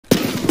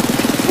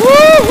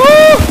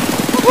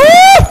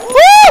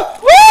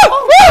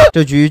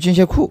这局军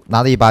械库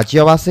拿了一把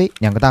G18C，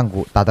 2个弹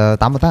鼓，打的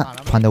达姆弹，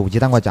穿的5级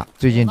弹挂甲。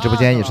最近直播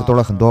间也是多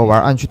了很多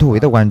玩暗区突围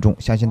的观众，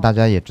相信大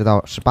家也知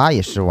道，18也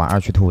是玩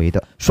二区突围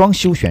的双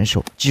修选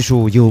手，技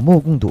术有目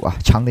共睹啊，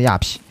强的亚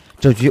皮。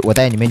这局我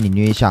带你们领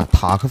略一下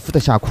塔科夫的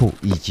下库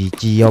以及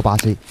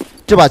G18C。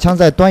这把枪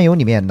在端游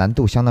里面难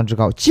度相当之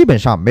高，基本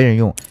上没人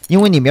用，因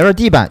为你瞄着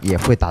地板也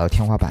会打到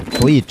天花板，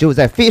所以只有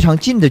在非常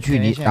近的距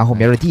离，然后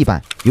瞄着地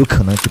板，有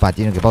可能就把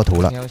敌人给爆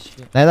头了。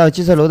来到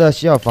机车楼的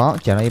洗脚房，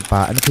捡了一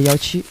把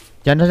MK17，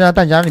 检查下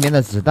弹夹里面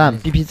的子弹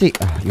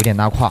BPZ 啊，有点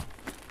拉胯。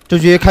这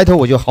局开头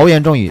我就豪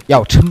言壮语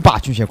要称霸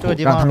军械库，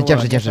让他们见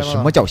识见识什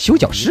么叫修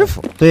脚师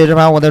傅。所以这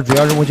盘我的主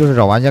要任务就是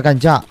找玩家干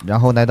架，然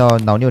后来到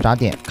老六闸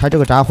点，开这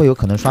个闸会有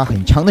可能刷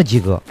很强的及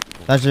格。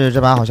但是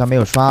这盘好像没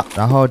有刷，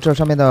然后这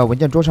上面的文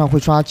件桌上会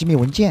刷机密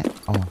文件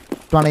哦，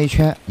转了一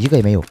圈一个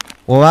也没有。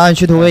我玩暗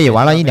区突围也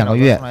玩了1、2个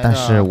月，但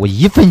是我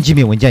1份机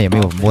密文件也没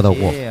有摸到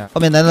过。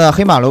后面来到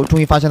黑马楼，终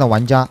于发现了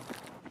玩家。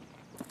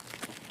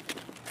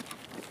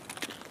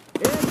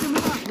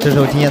这时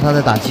候听见他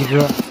在打鸡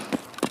哥。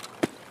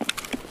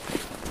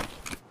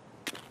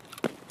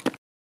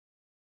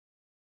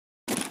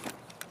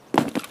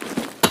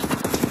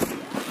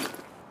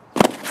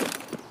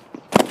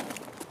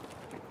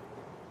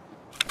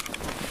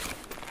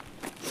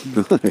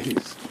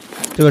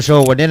这个时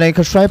候我练了一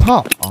颗摔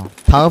炮啊，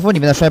塔科夫里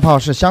面的摔炮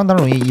是相当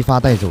容易一发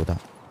带走的。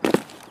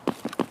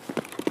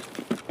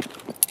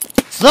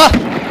死！啊，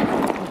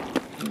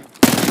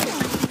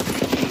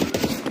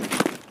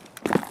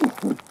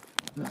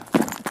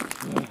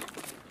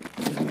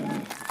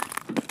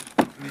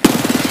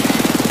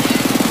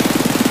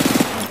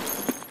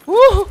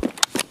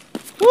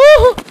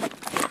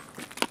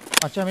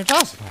竟然没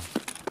炸死他！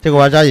这个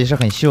玩家也是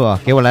很秀啊，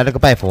给我来了个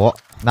拜佛。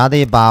拿的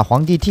一把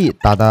皇帝 T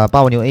打的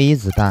856 A1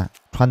 子弹，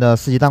穿的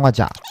4级弹挂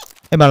甲。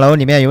黑马楼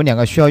里面有2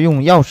个需要用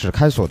钥匙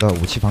开锁的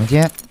武器房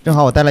间，正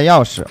好我带了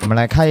钥匙，我们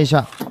来开一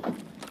下。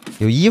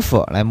有衣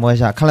服，来摸一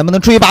下，看能不能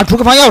出一把主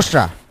客房钥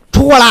匙。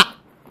出货啦！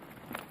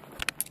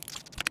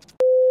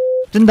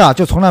真的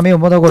就从来没有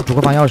摸到过主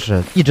客房钥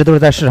匙，一直都是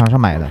在市场上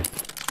买的。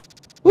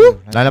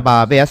来了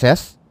把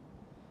VSS。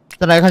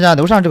再来看一下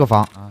楼上这个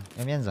房啊，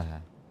要面子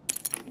还。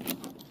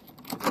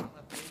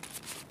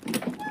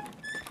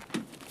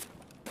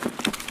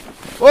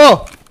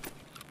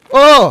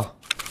哦，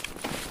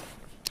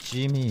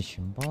机密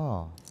情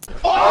报。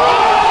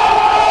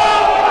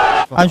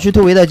暗区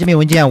突围的机密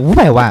文件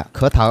500万，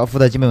可塔科夫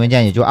的机密文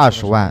件也就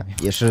20万，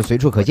也是随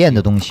处可见的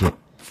东西。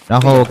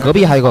然后隔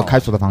壁还有个开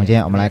锁的房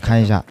间，我们来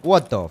看一下。我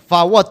的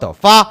发，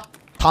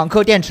坦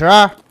克电池。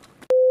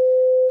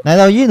来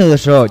到1楼的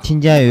时候，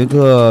听见有一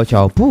个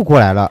脚步过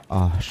来了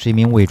啊，是一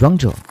名伪装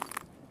者。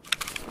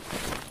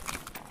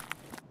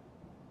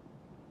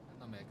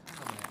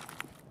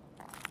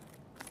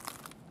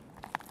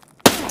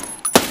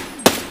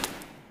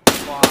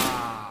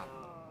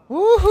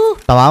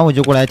打完我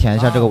就过来舔一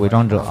下这个伪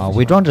装者啊！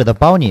伪装者的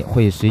包里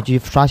会随机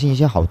刷新一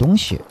些好东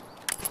西。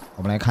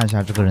我们来看一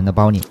下这个人的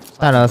包里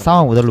带了3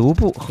万5的卢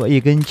布和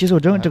一根激素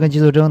针，这根激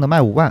素针能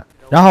卖5万。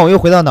然后我又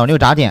回到老六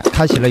闸点，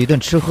开启了一顿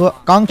吃喝。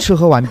刚吃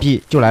喝完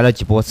毕，就来了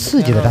几波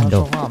刺激的战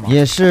斗，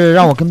也是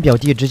让我跟表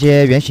弟直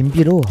接原形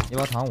毕露。一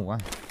包糖5万。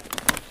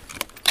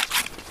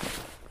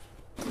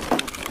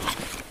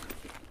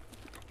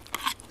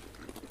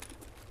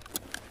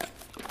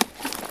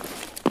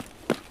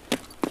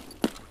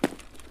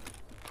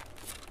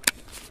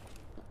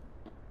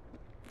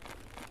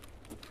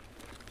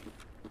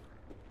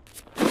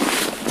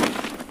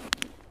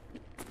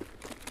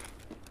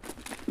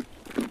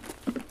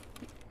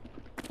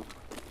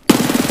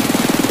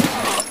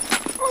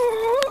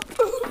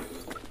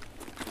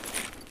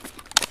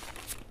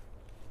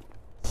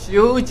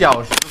修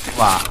脚师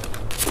傅啊！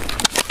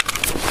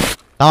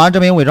打完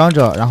这名伪装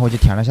者，然后我就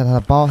舔了一下他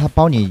的包，他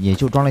包里也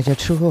就装了一些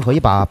吃喝和一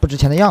把不值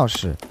钱的钥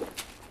匙。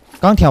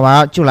刚舔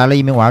完就来了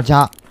一名玩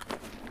家。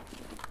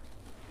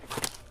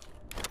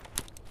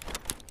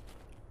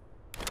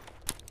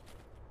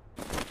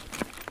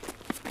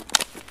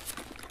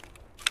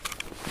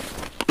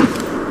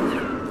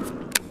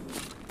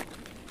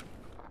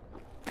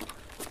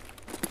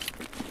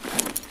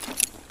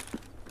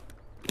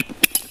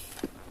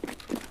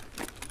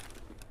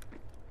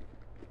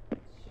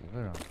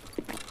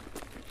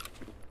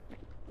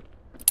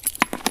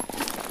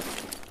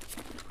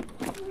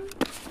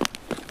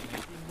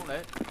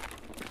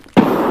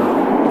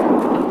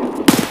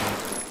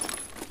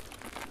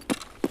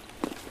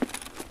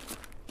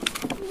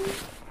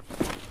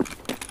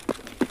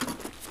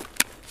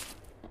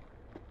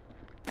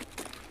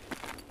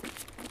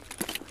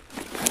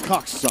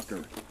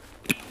Cocksucker.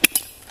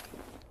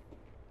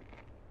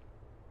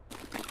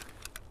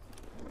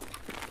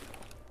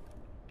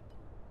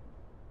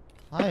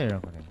 太人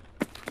回来。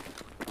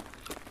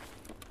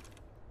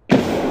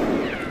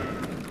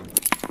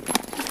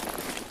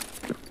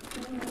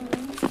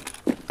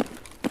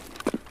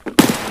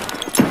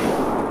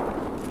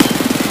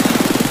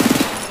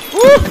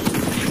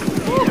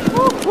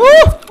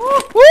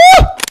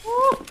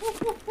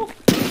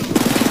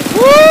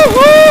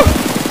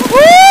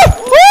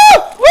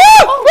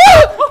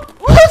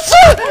我操！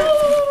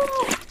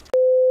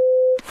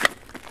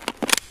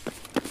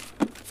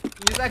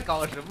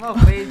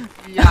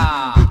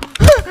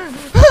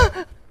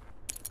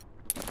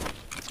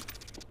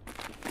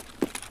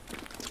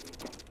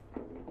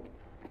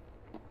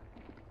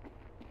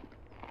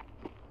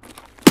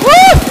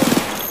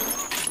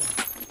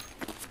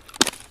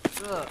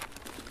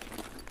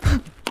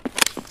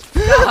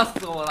吓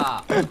死我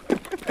了！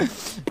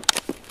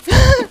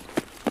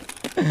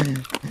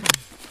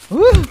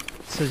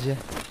刺激。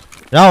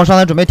然后我上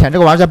来准备舔这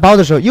个玩家包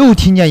的时候，又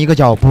听见一个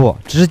脚步，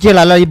直接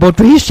来了一波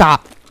追杀。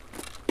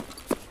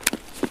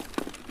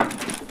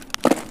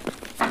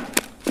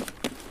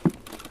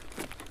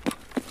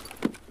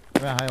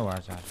这边还有玩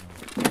家是吗？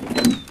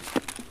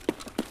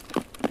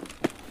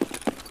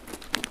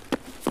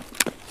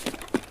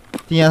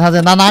听见他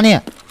在那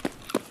念。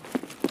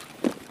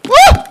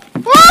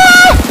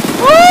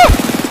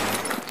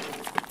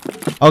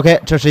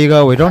OK， 这是一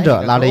个伪装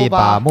者拿了一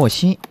把墨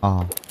芯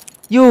啊，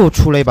又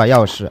出了一把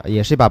钥匙，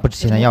也是一把不值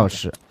钱的钥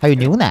匙，还有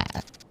牛奶，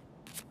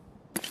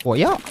我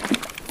要。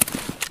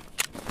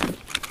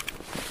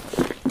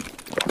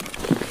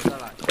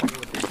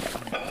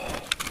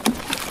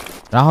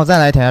然后再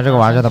来舔下这个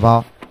玩家的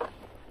包，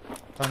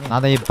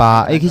拿了一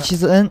把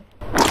AK74N。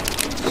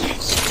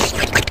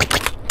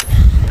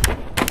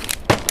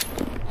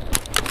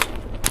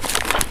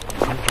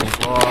主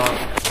播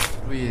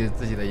注意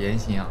自己的言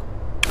行啊！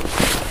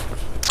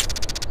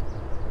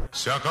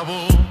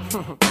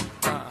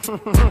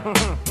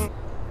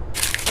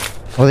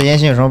我的言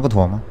行有什么不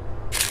妥吗？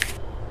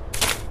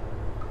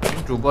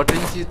请主播珍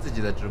惜自己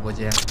的直播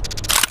间。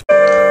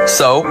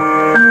So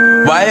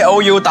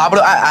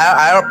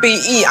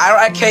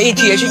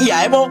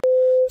YOUWILLBELIKETHEM。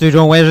最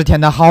终我也是舔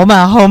的好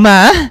满好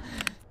满，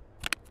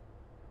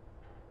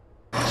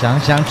想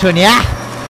想这年。